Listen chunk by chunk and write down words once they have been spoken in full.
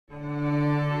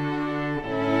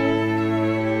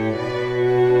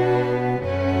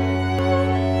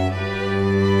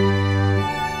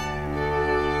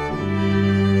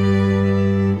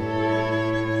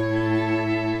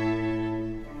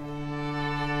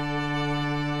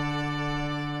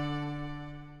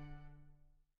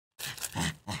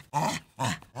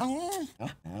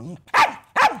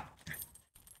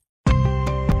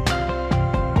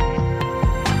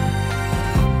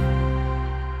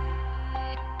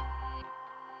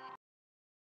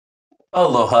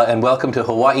Aloha and welcome to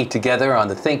Hawaii Together on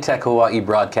the ThinkTech Hawaii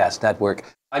Broadcast Network.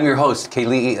 I'm your host,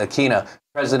 Keli'i Akina,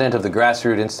 president of the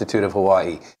Grassroot Institute of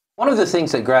Hawaii. One of the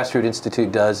things that Grassroot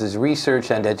Institute does is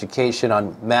research and education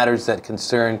on matters that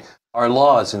concern our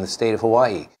laws in the state of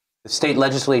Hawaii. The state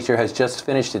legislature has just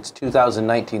finished its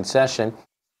 2019 session,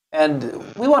 and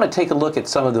we want to take a look at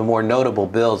some of the more notable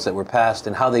bills that were passed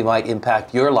and how they might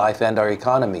impact your life and our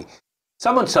economy.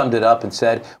 Someone summed it up and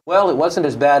said, well, it wasn't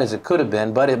as bad as it could have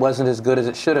been, but it wasn't as good as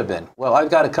it should have been. Well,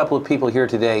 I've got a couple of people here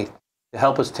today to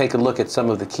help us take a look at some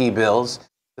of the key bills.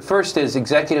 The first is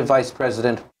Executive Vice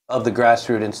President of the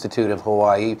Grassroot Institute of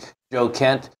Hawaii, Joe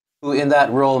Kent, who in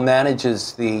that role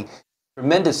manages the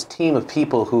tremendous team of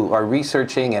people who are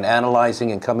researching and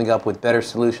analyzing and coming up with better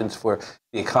solutions for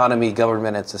the economy,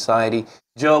 government, and society.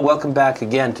 Joe, welcome back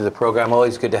again to the program.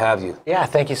 Always good to have you. Yeah,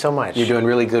 thank you so much. You're doing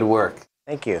really good work.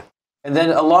 Thank you. And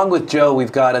then along with Joe,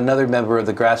 we've got another member of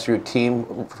the Grassroot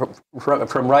team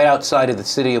from right outside of the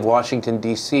city of Washington,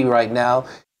 D.C. right now.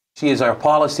 She is our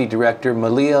policy director,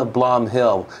 Malia Blom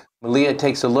Hill. Malia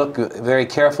takes a look very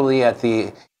carefully at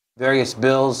the various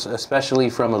bills, especially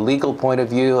from a legal point of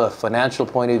view, a financial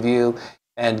point of view,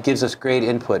 and gives us great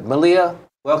input. Malia,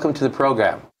 welcome to the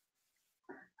program.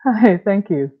 Hi, thank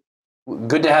you.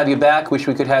 Good to have you back. Wish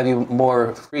we could have you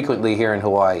more frequently here in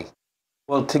Hawaii.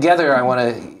 Well, together I want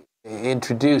to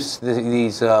introduce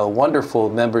these wonderful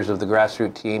members of the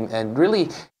Grassroot team and really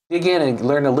dig in and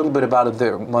learn a little bit about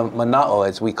their mana'o,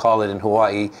 as we call it in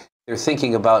Hawaii. They're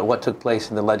thinking about what took place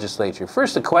in the legislature.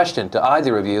 First, a question to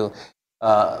either of you.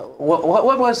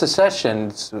 What was the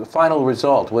session's final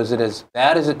result? Was it as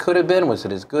bad as it could have been? Was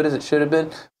it as good as it should have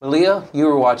been? Malia, you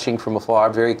were watching from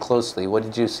afar very closely. What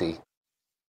did you see?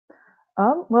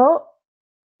 Well,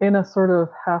 in a sort of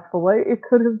half the way, it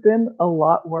could have been a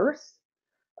lot worse.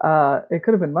 It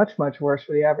could have been much, much worse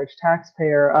for the average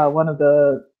taxpayer. One of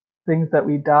the things that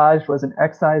we dodged was an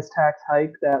excise tax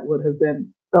hike that would have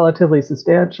been relatively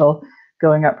substantial,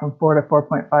 going up from 4 to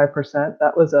 4.5%.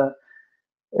 That was a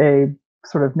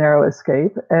sort of narrow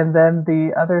escape. And then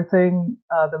the other thing,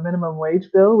 the minimum wage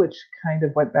bill, which kind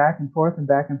of went back and forth, and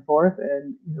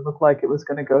it looked like it was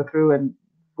going to go through and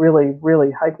really, really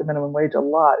hike the minimum wage a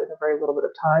lot in a very little bit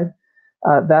of time.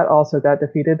 That also got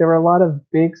defeated. There were a lot of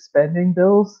big spending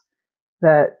bills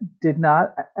that did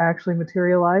not actually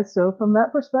materialize. So from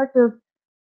that perspective,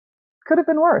 could have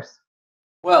been worse.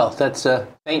 Well, that's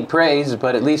faint praise,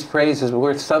 but at least praise is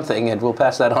worth something, and we'll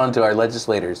pass that on to our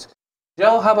legislators.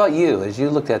 Joe, how about you? As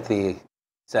you looked at the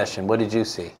session, what did you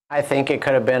see? I think it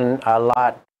could have been a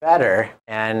lot better,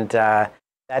 and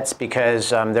that's because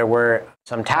there were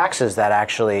some taxes that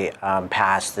actually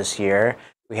passed this year.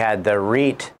 We had the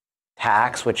REIT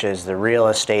tax, which is the Real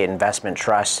Estate Investment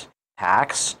Trust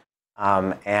tax,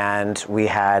 and we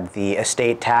had the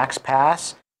estate tax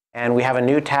pass, and we have a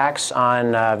new tax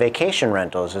on vacation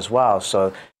rentals as well.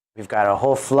 So we've got a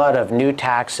whole flood of new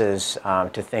taxes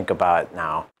to think about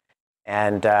now.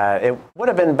 And it would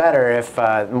have been better if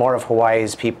more of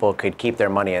Hawaii's people could keep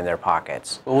their money in their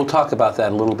pockets. Well, we'll talk about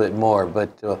that a little bit more, but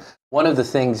one of the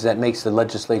things that makes the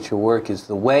legislature work is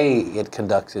the way it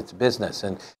conducts its business.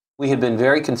 And we have been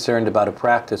very concerned about a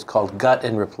practice called gut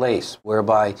and replace,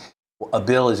 whereby a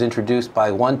bill is introduced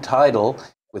by one title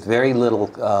with very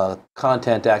little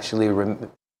content actually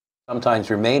sometimes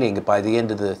remaining by the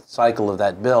end of the cycle of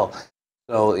that bill.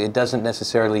 So it doesn't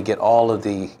necessarily get all of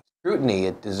the scrutiny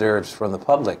it deserves from the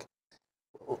public.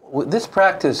 This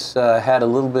practice had a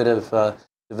little bit of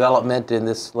development in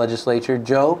this legislature.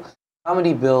 Joe, how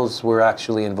many bills were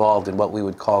actually involved in what we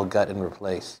would call gut and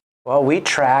replace? Well, we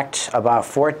tracked about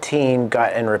 14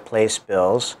 gut and replace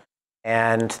bills,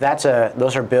 and those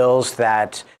are bills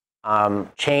that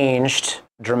changed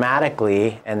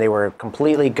dramatically, and they were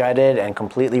completely gutted and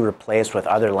completely replaced with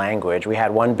other language. We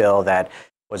had one bill that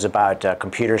was about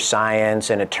computer science,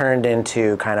 and it turned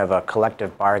into kind of a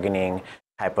collective bargaining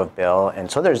type of bill. And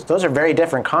so those are very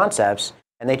different concepts,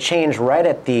 and they change right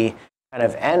at the kind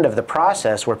of end of the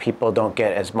process where people don't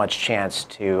get as much chance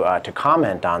to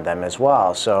comment on them as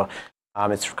well. So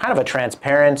it's kind of a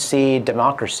transparency,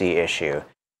 democracy issue.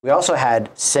 We also had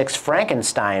 6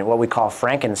 Frankenstein, what we call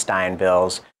Frankenstein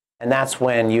bills, and that's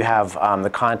when you have the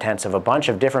contents of a bunch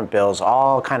of different bills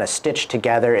all kind of stitched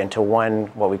together into one,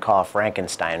 what we call a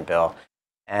Frankenstein bill.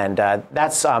 And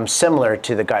that's similar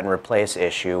to the gut and replace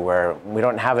issue, where we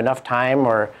don't have enough time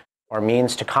or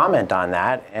means to comment on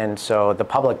that, and so the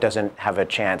public doesn't have a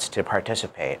chance to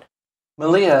participate.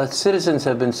 Malia, citizens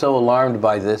have been so alarmed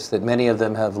by this that many of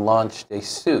them have launched a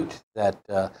suit that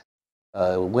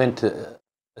went to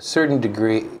a certain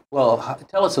degree. Well,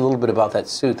 tell us a little bit about that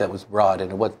suit that was brought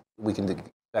and what we can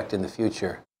expect in the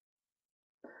future.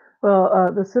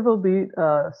 Well, the Civil Beat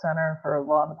Center for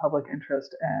Law and the Public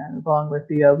Interest, and along with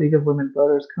the League of Women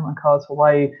Voters, Common Cause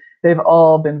Hawaii, they've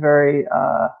all been very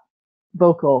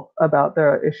vocal about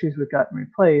their issues with gut and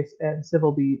replace. And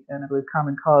Civil Beat and I believe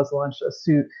Common Cause launched a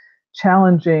suit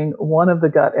challenging one of the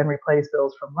gut and replace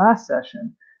bills from last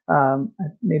session. I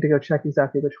need to go check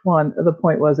exactly which one. The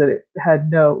point was that it had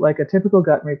no, like a typical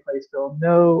gut and replace bill,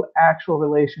 no actual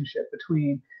relationship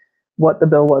between what the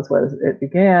bill was when it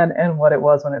began and what it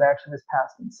was when it actually was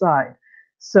passed and signed.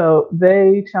 So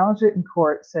they challenged it in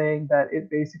court, saying that it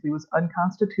basically was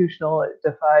unconstitutional. It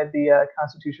defied the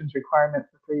Constitution's requirement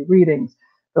for 3 readings.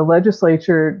 The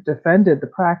legislature defended the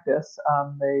practice.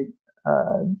 They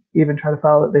even tried to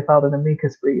file it. They filed an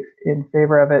amicus brief in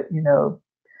favor of it.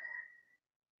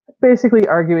 Basically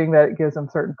arguing that it gives them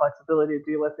certain flexibility to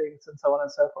deal with things and so on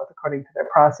and so forth according to their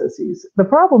processes. The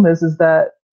problem is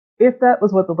that if that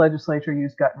was what the legislature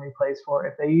used gut and replace for,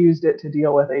 if they used it to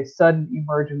deal with a sudden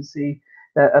emergency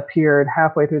that appeared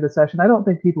halfway through the session, I don't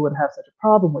think people would have such a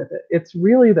problem with it. It's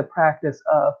really the practice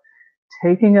of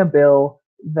taking a bill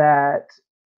that,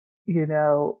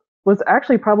 was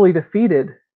actually probably defeated,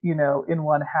 in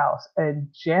one house and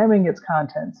jamming its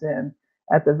contents in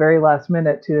at the very last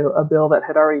minute to a bill that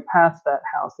had already passed that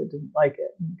house that didn't like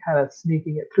it, and kind of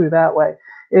sneaking it through that way.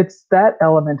 It's that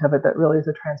element of it that really is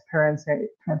a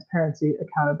transparency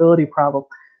accountability problem.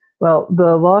 Well,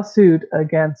 the lawsuit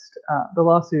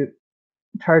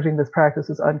charging this practice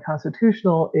as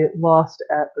unconstitutional, it lost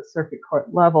at the circuit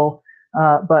court level,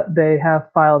 but they have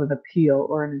filed an appeal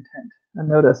or a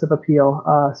notice of appeal,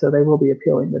 so they will be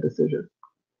appealing the decision.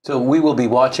 So we will be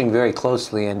watching very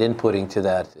closely and inputting to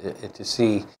that to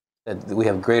see that we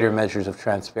have greater measures of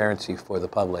transparency for the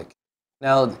public.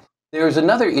 Now, there's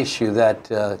another issue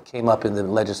that came up in the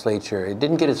legislature. It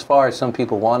didn't get as far as some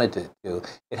people wanted it to.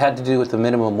 It had to do with the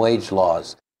minimum wage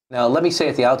laws. Now, let me say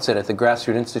at the outset, at the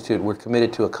Grassroot Institute, we're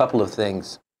committed to a couple of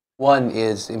things. One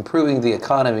is improving the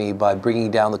economy by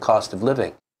bringing down the cost of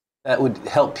living. That would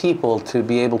help people to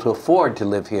be able to afford to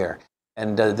live here.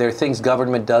 And there are things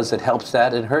government does that helps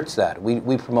that and hurts that.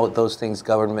 We promote those things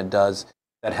government does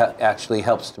that actually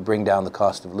helps to bring down the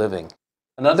cost of living.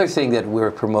 Another thing that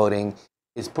we're promoting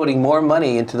is putting more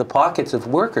money into the pockets of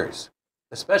workers,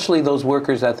 especially those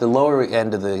workers at the lower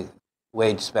end of the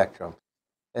wage spectrum.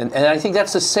 And I think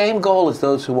that's the same goal as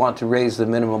those who want to raise the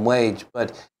minimum wage.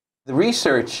 But the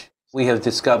research we have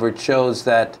discovered shows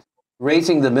that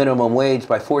raising the minimum wage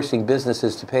by forcing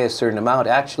businesses to pay a certain amount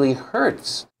actually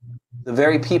hurts the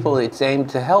very people it's aimed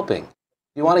to helping.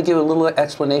 You want to give a little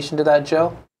explanation to that,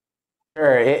 Joe?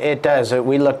 Sure, it does.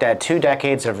 We looked at 2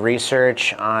 decades of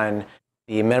research on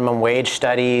the minimum wage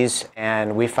studies,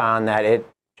 and we found that it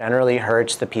generally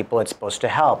hurts the people it's supposed to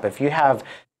help. If you have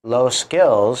low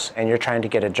skills and you're trying to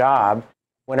get a job,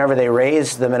 whenever they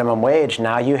raise the minimum wage,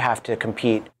 now you have to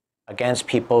compete against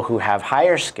people who have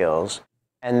higher skills,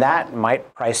 and that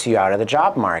might price you out of the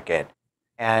job market.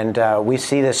 And we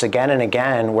see this again and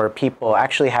again where people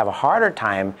actually have a harder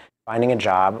time finding a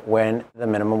job when the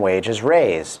minimum wage is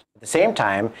raised. At the same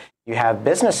time, you have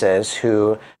businesses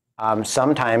who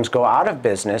sometimes go out of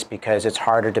business because it's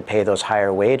harder to pay those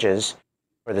higher wages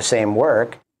for the same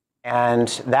work, and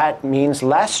that means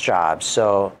less jobs.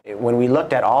 So when we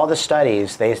looked at all the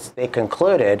studies, they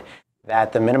concluded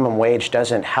that the minimum wage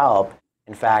doesn't help.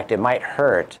 In fact, it might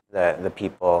hurt the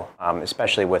people,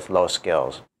 especially with low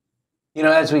skills.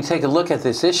 As we take a look at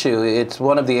this issue, it's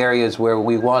one of the areas where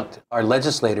we want our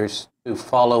legislators to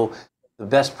follow the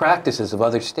best practices of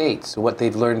other states, what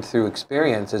they've learned through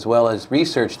experience, as well as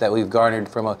research that we've garnered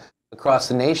from across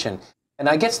the nation. And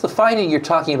I guess the finding you're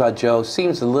talking about, Joe,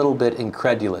 seems a little bit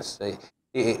incredulous.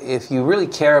 If you really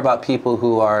care about people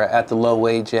who are at the low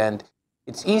wage end,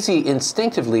 it's easy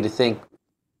instinctively to think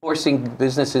forcing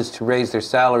businesses to raise their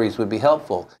salaries would be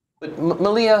helpful. But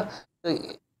Malia,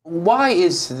 why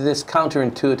is this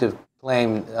counterintuitive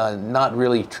claim not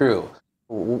really true?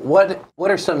 What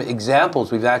are some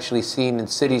examples we've actually seen in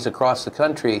cities across the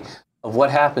country of what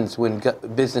happens when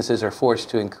businesses are forced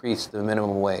to increase the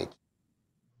minimum wage?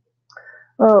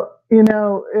 Well,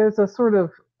 it's a sort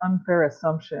of unfair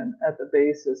assumption at the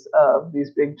basis of these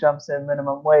big jumps in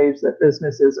minimum wage that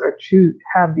businesses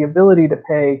have the ability to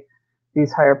pay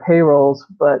these higher payrolls,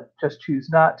 but just choose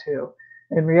not to.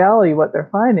 In reality, what they're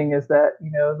finding is that,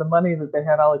 the money that they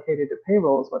had allocated to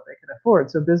payroll is what they can afford.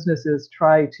 So businesses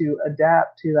try to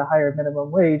adapt to the higher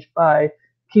minimum wage by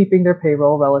keeping their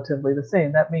payroll relatively the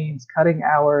same. That means cutting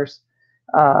hours,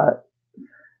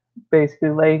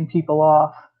 basically laying people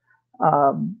off,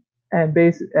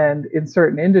 and in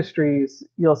certain industries,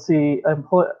 you'll see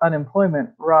unemployment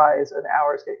rise and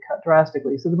hours get cut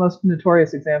drastically. So the most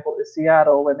notorious example is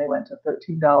Seattle when they went to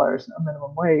 $13 a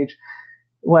minimum wage.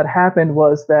 What happened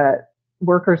was that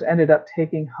workers ended up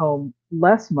taking home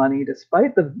less money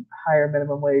despite the higher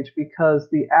minimum wage because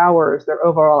their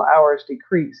overall hours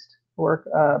decreased.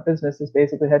 Businesses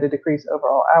basically had to decrease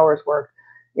overall hours worked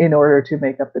in order to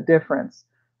make up the difference.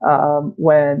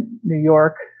 When New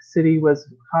York City was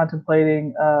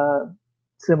contemplating a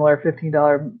similar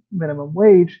 $15 minimum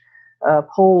wage,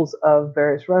 polls of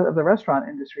of the restaurant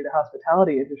industry, the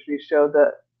hospitality industry, showed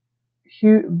that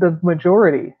the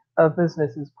majority of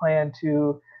businesses plan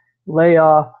to lay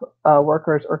off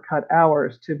workers or cut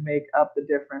hours to make up the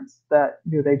difference that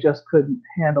they just couldn't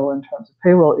handle in terms of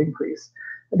payroll increase.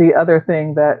 The other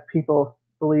thing that people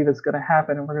believe is going to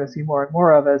happen, and we're going to see more and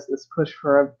more of as this push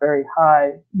for a very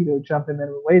high, jump in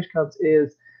minimum wage comes,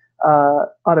 is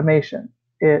automation.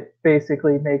 It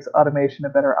basically makes automation a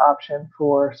better option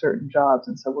for certain jobs,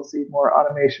 and so we'll see more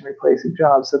automation replacing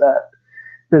jobs so that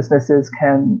businesses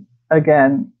can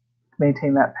again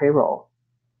maintain that payroll.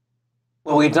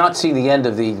 Well, we've not seen the end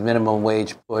of the minimum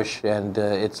wage push, and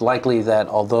it's likely that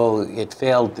although it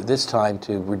failed this time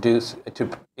to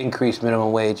increase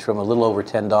minimum wage from a little over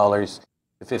 $10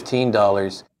 to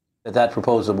 $15, that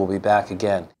proposal will be back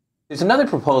again. There's another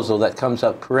proposal that comes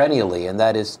up perennially, and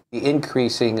that is the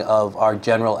increasing of our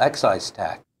general excise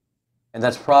tax. And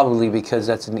that's probably because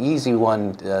that's an easy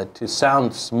one to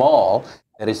sound small,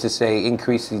 that is to say,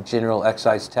 increase the general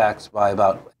excise tax by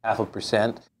about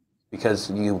 0.5%.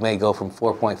 Because you may go from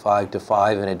 4.5 to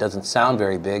 5 and it doesn't sound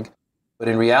very big. But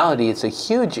in reality, it's a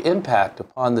huge impact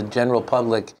upon the general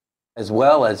public as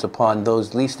well as upon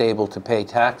those least able to pay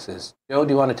taxes. Joe,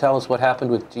 do you want to tell us what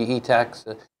happened with GE tax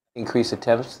increase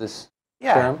attempts this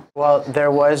term? Well,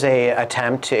 there was an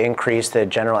attempt to increase the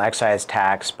general excise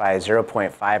tax by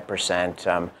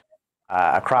 0.5%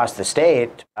 across the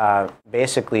state,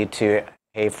 basically to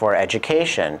pay for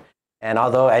education. And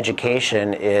although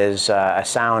education is a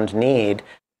sound need,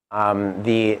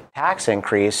 the tax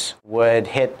increase would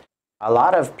hit a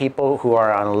lot of people who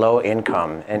are on low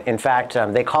income. And in fact,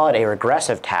 they call it a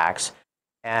regressive tax.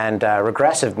 And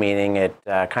regressive meaning it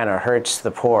kind of hurts the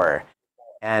poor.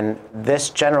 And this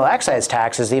general excise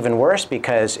tax is even worse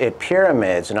because it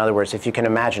pyramids. In other words, if you can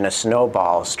imagine a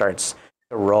snowball starts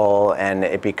to roll and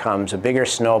it becomes a bigger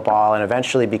snowball and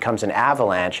eventually becomes an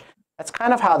avalanche. That's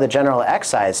kind of how the general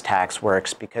excise tax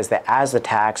works, because as the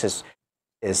tax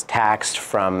is taxed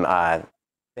from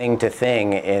thing to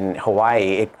thing in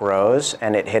Hawaii, it grows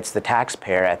and it hits the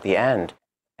taxpayer at the end.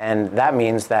 And that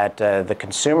means that the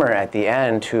consumer at the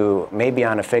end, who may be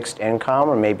on a fixed income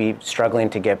or may be struggling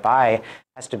to get by,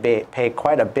 has to pay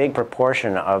quite a big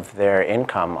proportion of their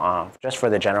income just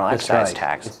for the general excise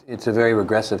tax. It's a very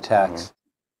regressive tax.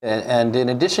 Mm-hmm. And in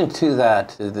addition to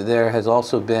that, there has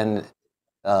also been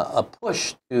a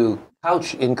push to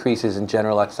couch increases in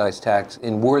general excise tax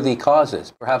in worthy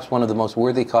causes. Perhaps one of the most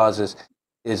worthy causes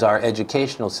is our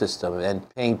educational system and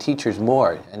paying teachers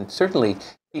more. And certainly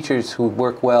teachers who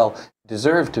work well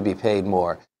deserve to be paid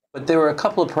more. But there were a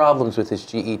couple of problems with this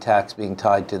GE tax being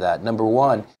tied to that. Number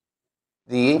one,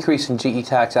 the increase in GE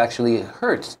tax actually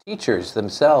hurts teachers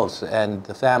themselves and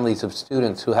the families of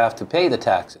students who have to pay the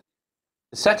taxes.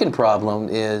 The second problem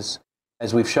is,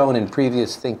 as we've shown in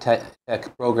previous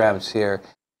ThinkTech programs here,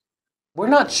 we're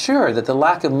not sure that the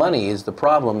lack of money is the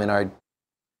problem in our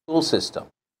school system.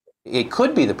 It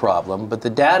could be the problem, but the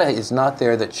data is not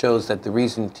there that shows that the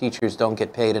reason teachers don't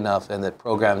get paid enough and that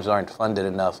programs aren't funded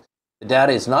enough. The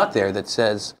data is not there that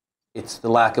says it's the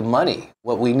lack of money.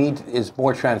 What we need is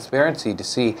more transparency to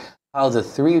see how the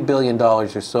 $3 billion or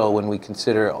so, when we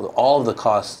consider all of the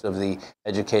costs of the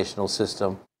educational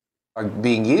system, are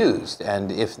being used.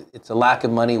 And if it's a lack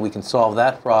of money, we can solve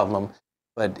that problem,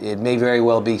 but it may very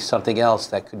well be something else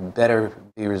that could better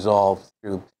be resolved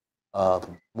through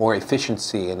more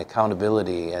efficiency and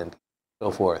accountability and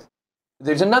so forth.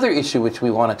 There's another issue which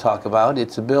we want to talk about.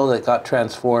 It's a bill that got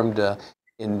transformed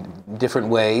in different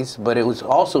ways, but it was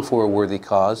also for a worthy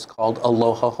cause, called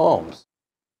Aloha Homes,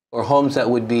 or homes that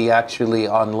would be actually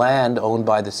on land owned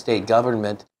by the state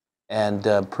government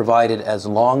and provided as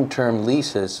long-term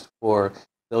leases for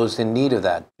those in need of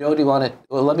that. Joe, do you want to,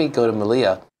 well, let me go to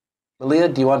Malia. Malia,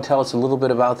 do you want to tell us a little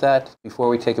bit about that before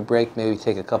we take a break, maybe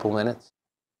take a couple minutes?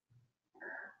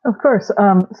 Of course.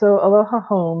 So Aloha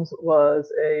Homes was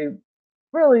a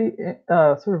really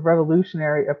sort of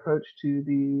revolutionary approach to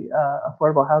the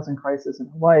affordable housing crisis in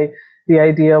Hawaii. The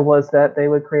idea was that they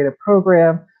would create a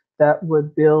program that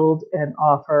would build and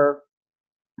offer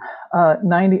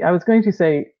 90, I was going to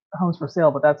say homes for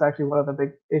sale, but that's actually one of the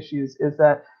big issues, is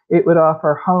that it would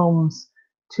offer homes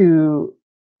to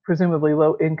presumably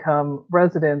low-income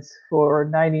residents for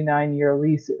 99-year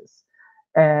leases.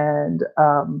 And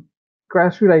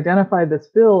Grassroot identified this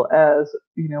bill as,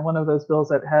 one of those bills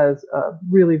that has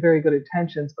really very good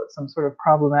intentions, but some sort of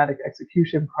problematic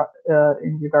execution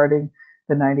in regarding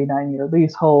the 99-year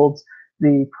leaseholds,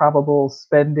 the probable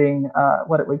spending,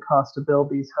 what it would cost to build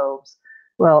these homes.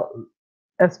 Well,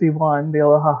 SB1, the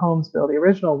Aloha Homes Bill, the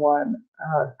original one,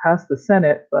 passed the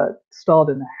Senate but stalled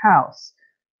in the House.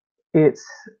 It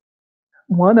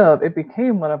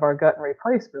became one of our gut and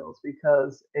replace bills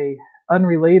because a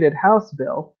unrelated House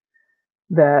bill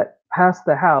that passed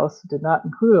the House, did not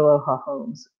include Aloha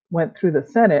Homes, went through the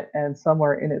Senate, and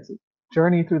somewhere in its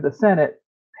journey through the Senate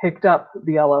picked up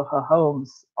the Aloha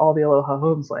Homes, all the Aloha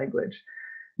Homes language.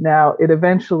 Now, it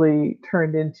eventually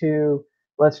turned into,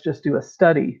 let's just do a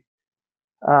study,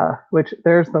 which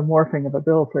there's the morphing of a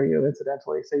bill for you,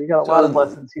 incidentally. So you got a lot of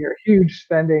lessons here, huge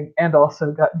spending, and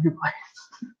also gut and replace.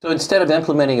 So instead of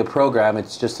implementing a program,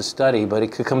 it's just a study, but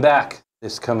it could come back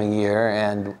this coming year.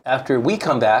 And after we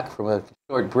come back from a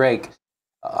short break,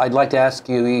 I'd like to ask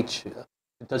you each to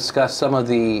discuss some of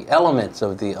the elements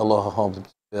of the Aloha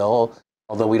Homes Bill,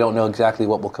 although we don't know exactly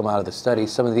what will come out of the study,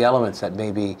 some of the elements that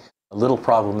may be a little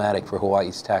problematic for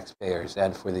Hawaii's taxpayers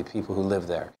and for the people who live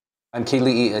there. I'm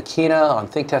Keli'i Akina on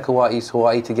ThinkTech Hawaii's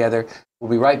Hawaii Together.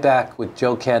 We'll be right back with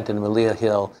Joe Kent and Malia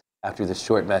Hill after this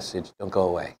short message. Don't go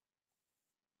away.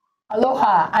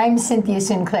 Aloha, I'm Cynthia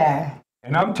Sinclair.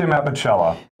 And I'm Tim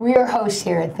Apicella. We are hosts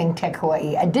here at ThinkTech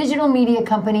Hawaii, a digital media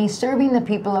company serving the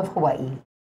people of Hawaii.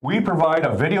 We provide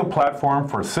a video platform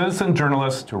for citizen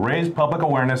journalists to raise public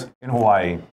awareness in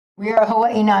Hawaii. We are a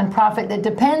Hawaii nonprofit that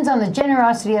depends on the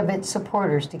generosity of its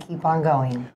supporters to keep on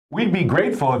going. We'd be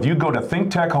grateful if you go to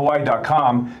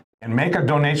thinktechhawaii.com and make a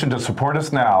donation to support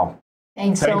us now.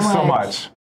 Thanks so much.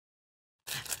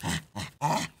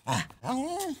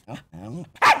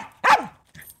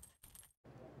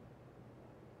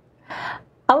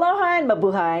 Aloha and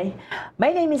mabuhay.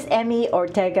 My name is Emmy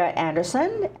Ortega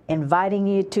Anderson, inviting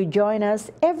you to join us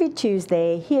every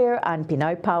Tuesday here on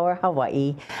Pinoy Power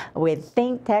Hawaii with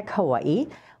ThinkTech Hawaii.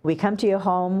 We come to your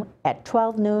home at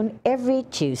 12 noon every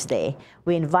Tuesday.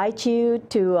 We invite you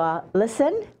to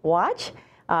listen, watch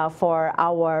for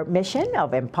our mission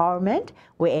of empowerment.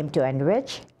 We aim to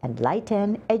enrich,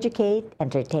 enlighten, educate,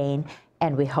 entertain,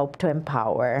 and we hope to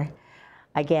empower.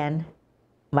 Again,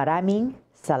 maraming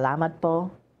salamat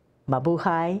po,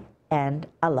 mabuhay, and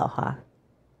aloha.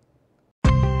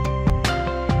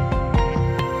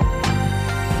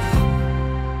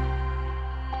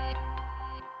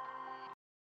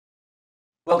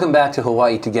 Welcome back to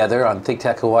Hawaii Together on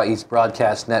ThinkTech Hawaii's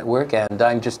broadcast network, and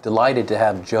I'm just delighted to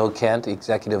have Joe Kent,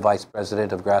 Executive Vice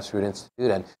President of Grassroot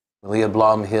Institute, and Malia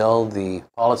Blom Hill, the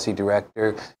Policy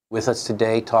Director, with us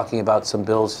today talking about some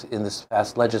bills in this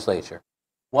past legislature.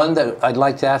 One that I'd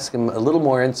like to ask him a little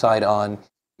more insight on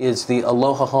is the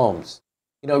Aloha Homes.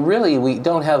 Really, we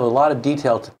don't have a lot of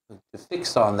detail to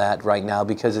fix on that right now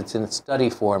because it's in study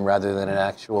form rather than an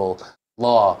actual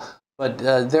law. But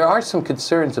there are some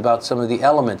concerns about some of the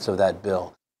elements of that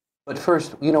bill. But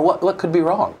first, what could be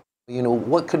wrong?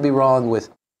 What could be wrong with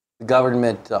the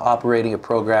government operating a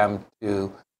program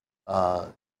to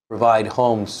provide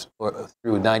homes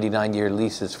through 99-year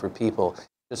leases for people,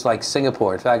 just like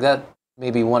Singapore? In fact, that may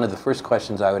be one of the first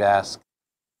questions I would ask.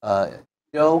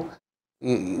 Joe,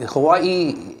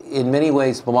 Hawaii in many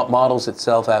ways models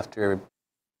itself after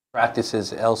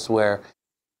practices elsewhere.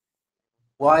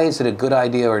 Why is it a good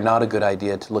idea or not a good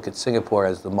idea to look at Singapore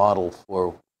as the model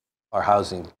for our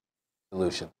housing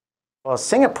solution? Well,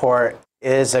 Singapore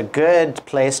is a good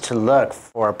place to look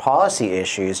for policy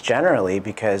issues generally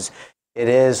because it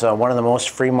is one of the most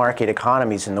free market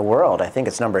economies in the world. I think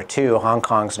it's number 2, Hong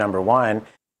Kong's number 1.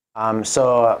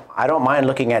 So I don't mind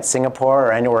looking at Singapore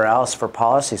or anywhere else for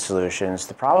policy solutions.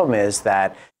 The problem is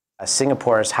that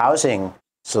Singapore's housing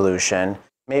solution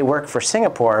may work for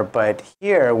Singapore, but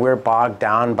here we're bogged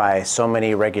down by so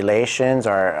many regulations.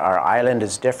 Our island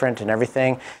is different and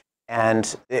everything.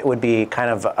 And it would be kind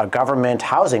of a government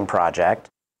housing project.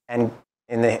 And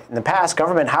in the past,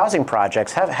 government housing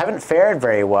projects haven't fared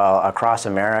very well across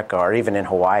America or even in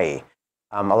Hawaii.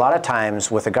 A lot of times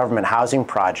with a government housing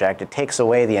project, it takes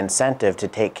away the incentive to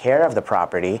take care of the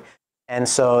property. And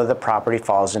so the property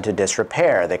falls into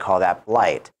disrepair. They call that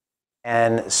blight.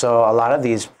 And so a lot of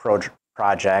these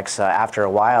projects, after a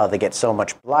while, they get so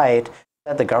much blight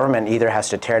that the government either has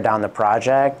to tear down the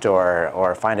project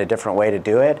or find a different way to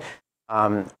do it.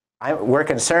 We're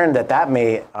concerned that that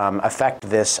may affect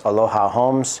this Aloha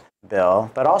Homes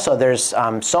bill, but also there's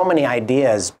so many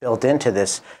ideas built into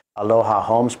this Aloha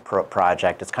Homes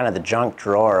project. It's kind of the junk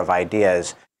drawer of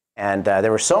ideas. And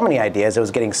there were so many ideas, it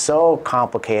was getting so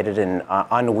complicated and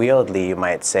unwieldy, you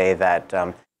might say, that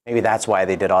maybe that's why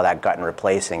they did all that gut and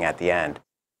replacing at the end.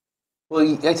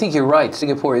 Well, I think you're right.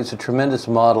 Singapore is a tremendous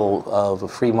model of a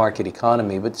free market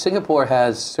economy, but Singapore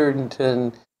has certain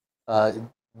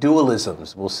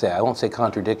dualisms, we'll say. I won't say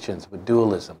contradictions, but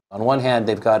dualism. On one hand,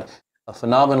 they've got a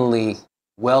phenomenally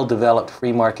well-developed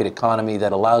free market economy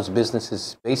that allows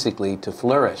businesses basically to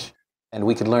flourish. And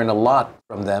we could learn a lot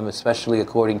from them, especially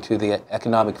according to the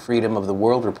Economic Freedom of the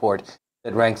World report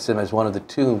that ranks them as one of the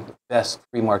 2 best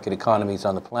free market economies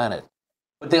on the planet.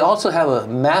 But they also have a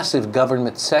massive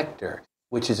government sector,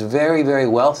 which is very, very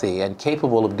wealthy and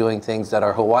capable of doing things that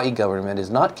our Hawaii government is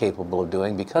not capable of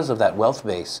doing because of that wealth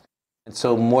base. And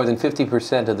so more than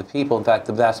 50% of the people, in fact,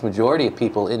 the vast majority of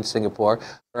people in Singapore,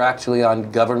 are actually on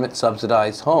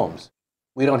government-subsidized homes.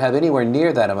 We don't have anywhere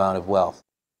near that amount of wealth.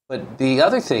 But the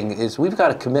other thing is we've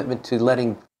got a commitment to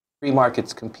letting free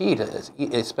markets compete,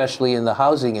 especially in the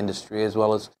housing industry as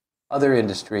well as other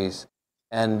industries.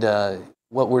 And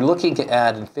what we're looking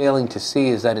at and failing to see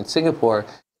is that in Singapore,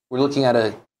 we're looking at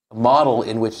a model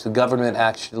in which the government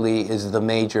actually is the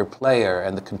major player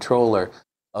and the controller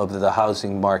of the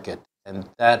housing market. And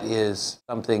that is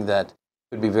something that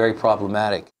could be very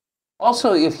problematic.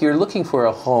 Also, if you're looking for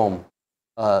a home,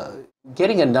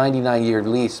 getting a 99-year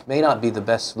lease may not be the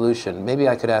best solution. Maybe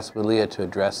I could ask Malia to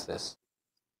address this.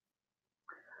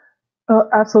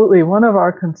 Absolutely. One of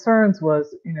our concerns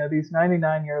was, these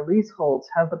 99-year leaseholds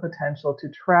have the potential to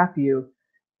trap you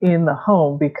in the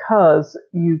home because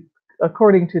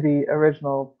according to the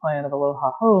original plan of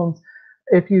Aloha Homes,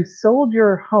 if you sold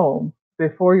your home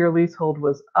before your leasehold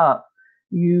was up,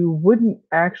 you wouldn't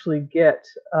actually get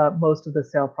most of the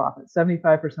sale profit.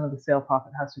 75% of the sale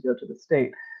profit has to go to the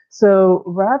state. So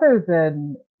rather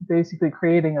than basically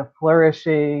creating a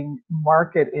flourishing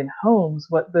market in homes,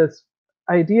 what this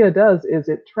idea does is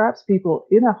it traps people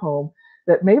in a home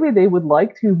that maybe they would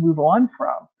like to move on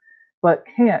from, but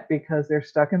can't because they're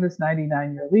stuck in this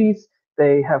 99-year lease.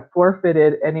 They have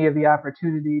forfeited any of the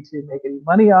opportunity to make any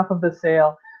money off of the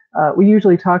sale. We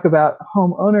usually talk about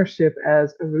home ownership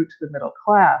as a route to the middle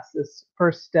class, this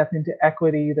first step into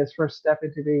equity, this first step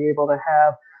into being able to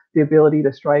have the ability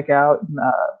to strike out,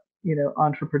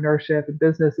 entrepreneurship and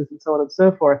businesses and so on and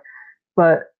so forth.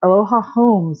 But Aloha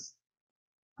Homes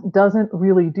doesn't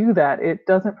really do that. It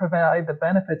doesn't provide the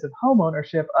benefits of home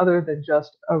ownership other than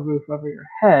just a roof over your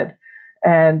head.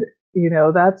 And,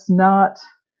 that's not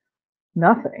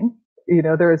nothing.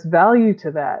 There is value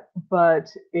to that, but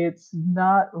it's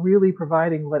not really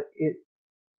providing what it's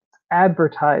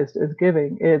advertised as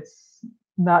giving. It's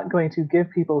not going to give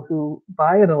people who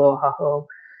buy an Aloha home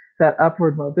that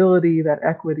upward mobility, that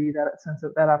equity, that sense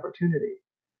of that opportunity.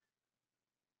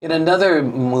 In another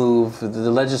move, the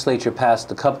legislature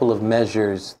passed a couple of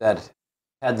measures that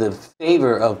had the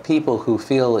favor of people who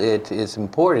feel it is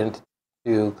important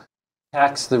to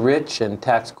tax the rich and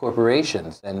tax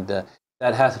corporations. And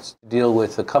that has to deal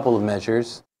with a couple of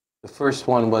measures. The first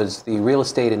one was the real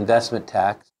estate investment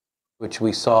tax, which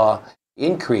we saw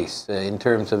increase in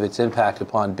terms of its impact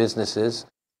upon businesses.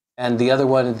 And the other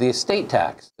one, the estate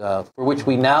tax, for which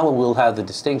we now will have the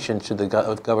distinction, should the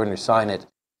governor sign it,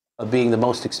 of being the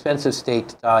most expensive state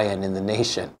to die in the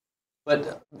nation.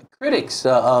 But critics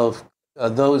of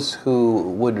those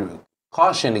who would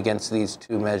caution against these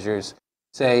 2 measures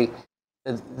say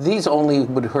that these only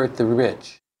would hurt the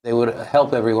rich. They would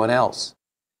help everyone else.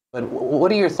 But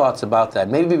what are your thoughts about that?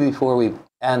 Maybe before we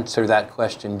answer that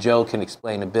question, Joe can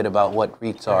explain a bit about what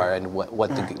REITs are and what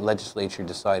the legislature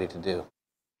decided to do.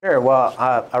 Sure. Well,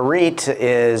 a REIT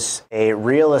is a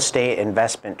real estate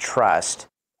investment trust.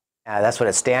 That's what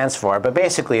it stands for. But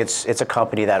basically, it's a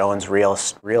company that owns real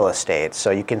estate.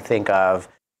 So you can think of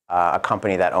a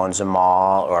company that owns a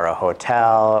mall or a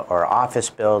hotel or office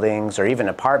buildings or even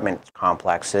apartment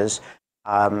complexes.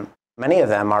 Many of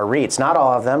them are REITs. Not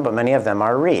all of them, but many of them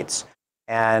are REITs.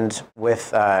 And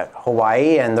with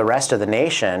Hawaii and the rest of the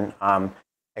nation,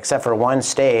 except for one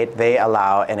state, they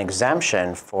allow an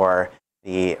exemption for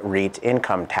the REIT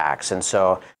income tax. And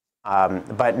so,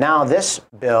 but now this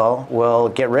bill will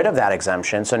get rid of that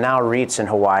exemption. So now REITs in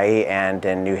Hawaii and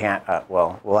in New Hampshire,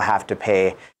 will have to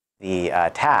pay the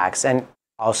tax, and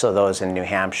also those in New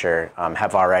Hampshire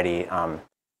have already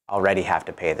have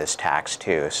to pay this tax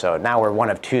too. So now we're one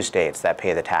of 2 states that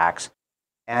pay the tax,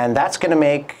 and that's going to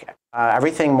make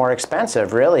everything more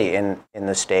expensive, really, in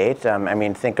the state. I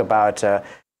mean, think about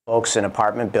folks in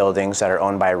apartment buildings that are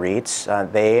owned by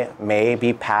REITs. They may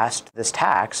be passed this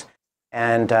tax,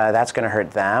 and that's going to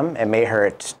hurt them. It may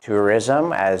hurt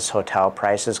tourism as hotel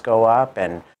prices go up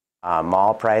and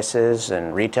mall prices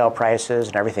and retail prices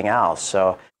and everything else.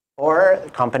 So, or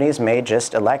companies may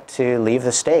just elect to leave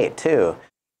the state too.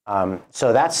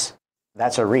 So that's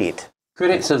a REIT.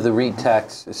 Critics of the REIT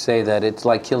tax say that it's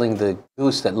like killing the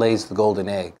goose that lays the golden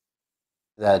egg,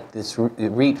 that this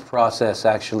REIT process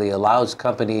actually allows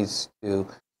companies to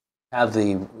have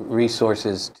the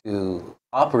resources to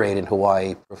operate in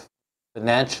Hawaii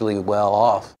financially well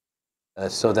off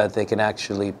so that they can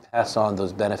actually pass on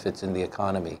those benefits in the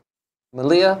economy.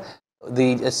 Malia,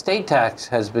 the estate tax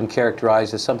has been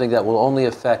characterized as something that will only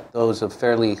affect those of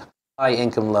fairly high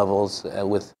income levels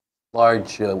with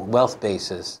large wealth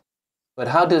bases. But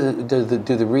how do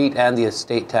the REIT and the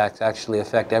estate tax actually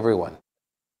affect everyone?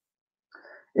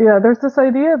 Yeah, there's this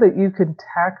idea that you can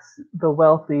tax the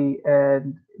wealthy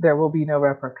and there will be no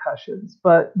repercussions.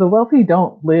 But the wealthy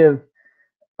don't live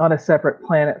on a separate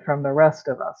planet from the rest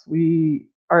of us.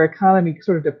 Our economy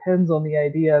sort of depends on the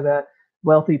idea that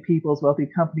wealthy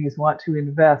companies want to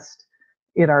invest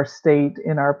in our state,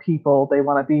 in our people. They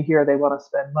want to be here, they want to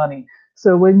spend money.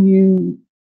 So when you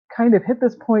kind of hit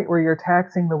this point where you're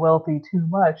taxing the wealthy too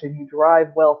much and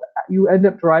you end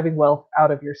up driving wealth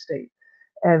out of your state.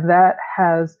 And that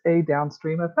has a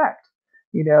downstream effect.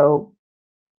 You know,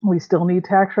 we still need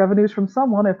tax revenues from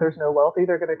someone. If there's no wealthy,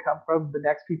 they're going to come from the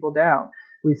next people down.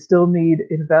 We still need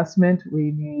investment.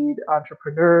 We need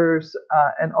entrepreneurs,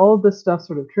 and all of this stuff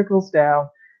sort of trickles down.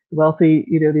 Wealthy,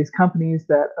 these companies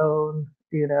that own,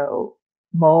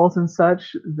 malls and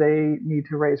such, they need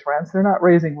to raise rents. They're not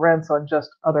raising rents on just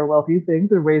other wealthy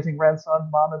things. They're raising rents on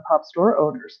mom and pop store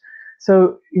owners.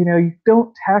 So, you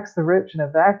don't tax the rich in a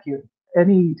vacuum.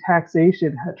 Any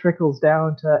taxation trickles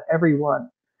down to everyone.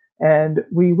 And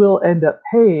we will end up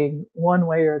paying one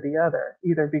way or the other,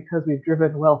 either because we've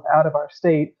driven wealth out of our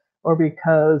state or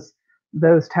because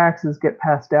those taxes get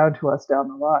passed down to us down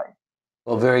the line.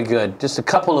 Well, very good. Just a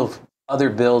couple of other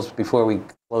bills before we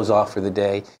close off for the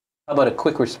day. How about a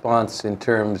quick response in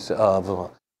terms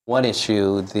of one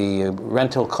issue, the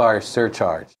rental car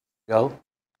surcharge? Joe?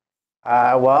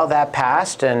 Well, that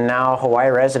passed, and now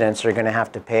Hawaii residents are going to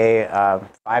have to pay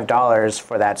 $5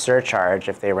 for that surcharge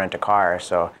if they rent a car.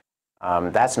 So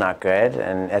that's not good,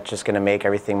 and that's just going to make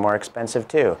everything more expensive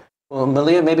too. Well,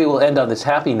 Malia, maybe we'll end on this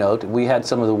happy note. We had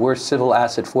some of the worst civil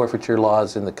asset forfeiture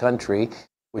laws in the country,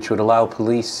 which would allow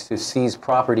police to seize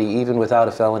property even without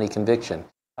a felony conviction.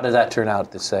 How did that turn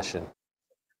out this session?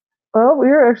 Well,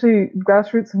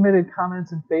 Grassroots submitted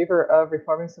comments in favor of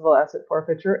reforming civil asset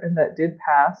forfeiture, and that did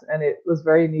pass, and it was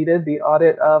very needed. The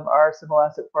audit of our civil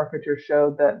asset forfeiture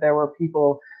showed that there were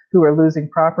people who were losing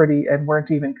property and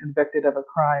weren't even convicted of a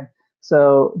crime.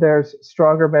 So there's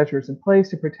stronger measures in place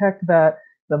to protect that.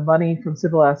 The money from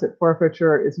civil asset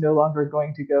forfeiture is no longer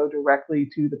going to go directly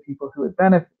to the people who would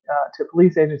benefit, to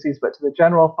police agencies, but to the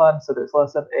general fund. So there's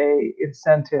less of a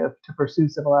incentive to pursue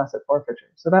civil asset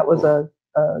forfeiture. So that was a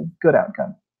good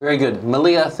outcome. Very good.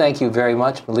 Malia, thank you very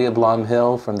much. Malia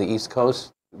Blom-Hill from the East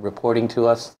Coast reporting to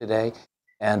us today.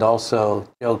 And also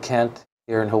Joe Kent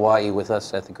here in Hawaii with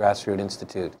us at the Grassroot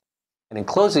Institute. And in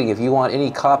closing, if you want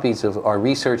any copies of our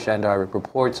research and our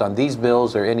reports on these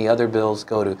bills or any other bills,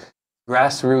 go to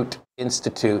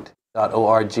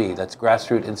grassrootinstitute.org. That's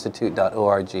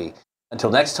grassrootinstitute.org. Until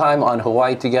next time on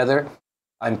Hawaii Together,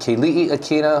 I'm Keli'i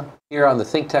Akina here on the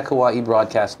ThinkTech Hawaii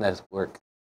Broadcast Network.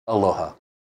 Aloha.